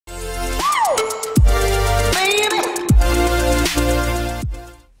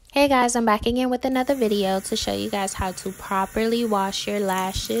Hey guys, I'm back again with another video to show you guys how to properly wash your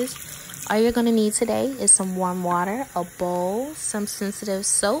lashes. All you're going to need today is some warm water, a bowl, some sensitive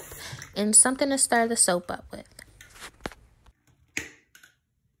soap, and something to stir the soap up with.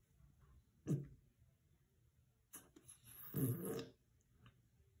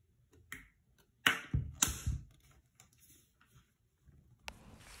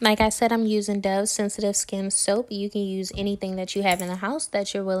 Like I said, I'm using Dove Sensitive Skin Soap. You can use anything that you have in the house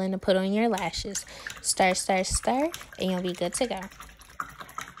that you're willing to put on your lashes. Stir, stir, stir, and you'll be good to go.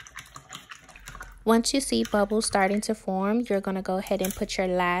 Once you see bubbles starting to form, you're going to go ahead and put your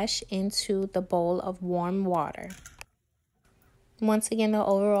lash into the bowl of warm water. Once again, the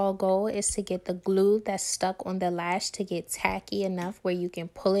overall goal is to get the glue that's stuck on the lash to get tacky enough where you can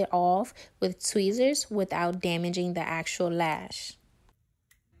pull it off with tweezers without damaging the actual lash.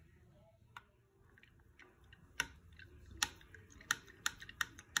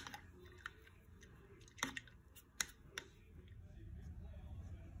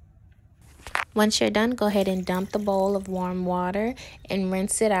 Once you're done, go ahead and dump the bowl of warm water and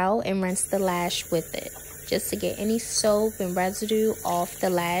rinse it out and rinse the lash with it, just to get any soap and residue off the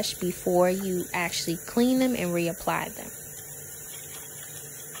lash before you actually clean them and reapply them.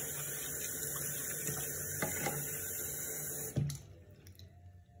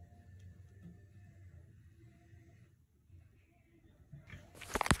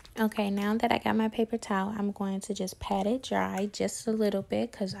 Okay, now that I got my paper towel, I'm going to just pat it dry just a little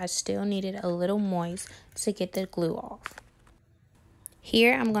bit because I still need it a little moist to get the glue off.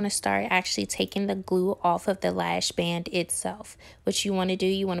 Here, I'm going to start actually taking the glue off of the lash band itself. What you want to do,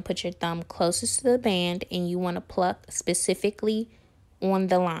 you want to put your thumb closest to the band and you want to pluck specifically on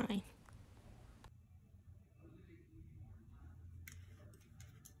the line.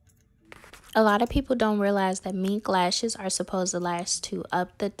 A lot of people don't realize that mink lashes are supposed to last to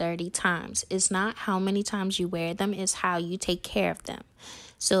up to 30 times. It's not how many times you wear them, it's how you take care of them.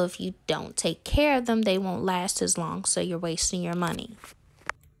 So if you don't take care of them, they won't last as long, so you're wasting your money.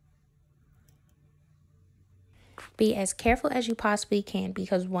 Be as careful as you possibly can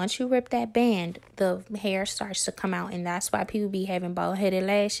because once you rip that band, the hair starts to come out, and that's why people be having bald-headed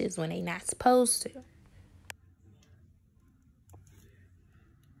lashes when they're not supposed to.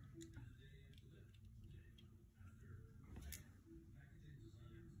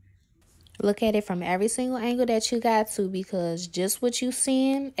 Look at it from every single angle that you got to, because just what you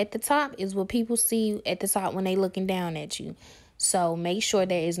seeing at the top is what people see at the top when they looking down at you. So make sure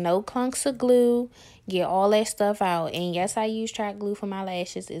there is no clunks of glue. Get all that stuff out. And yes, I use track glue for my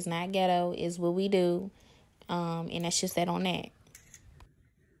lashes. It's not ghetto. It's what we do. And that's just that on that.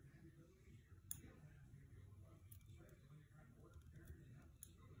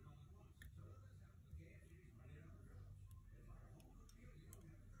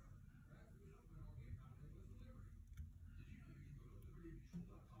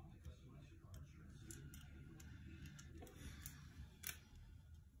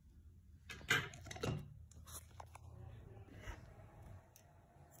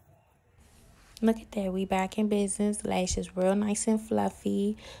 Look at that, we back in business. Lashes real nice and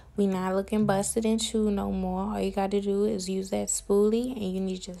fluffy. We not looking busted and chewed no more. All you got to do is use that spoolie and you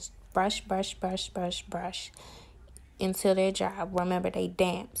need to just brush, brush, brush, brush, brush until they're dry. Remember, they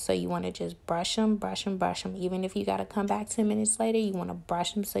damp, so you want to just brush them, brush them, brush them. Even if you got to come back 10 minutes later, you want to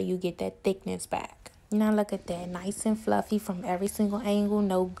brush them so you get that thickness back. Now look at that, nice and fluffy from every single angle.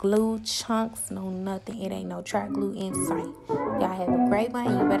 No glue chunks, no nothing. It ain't no track glue in sight. Y'all have a great one,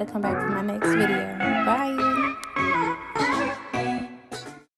 and you better come back for my next video. Bye.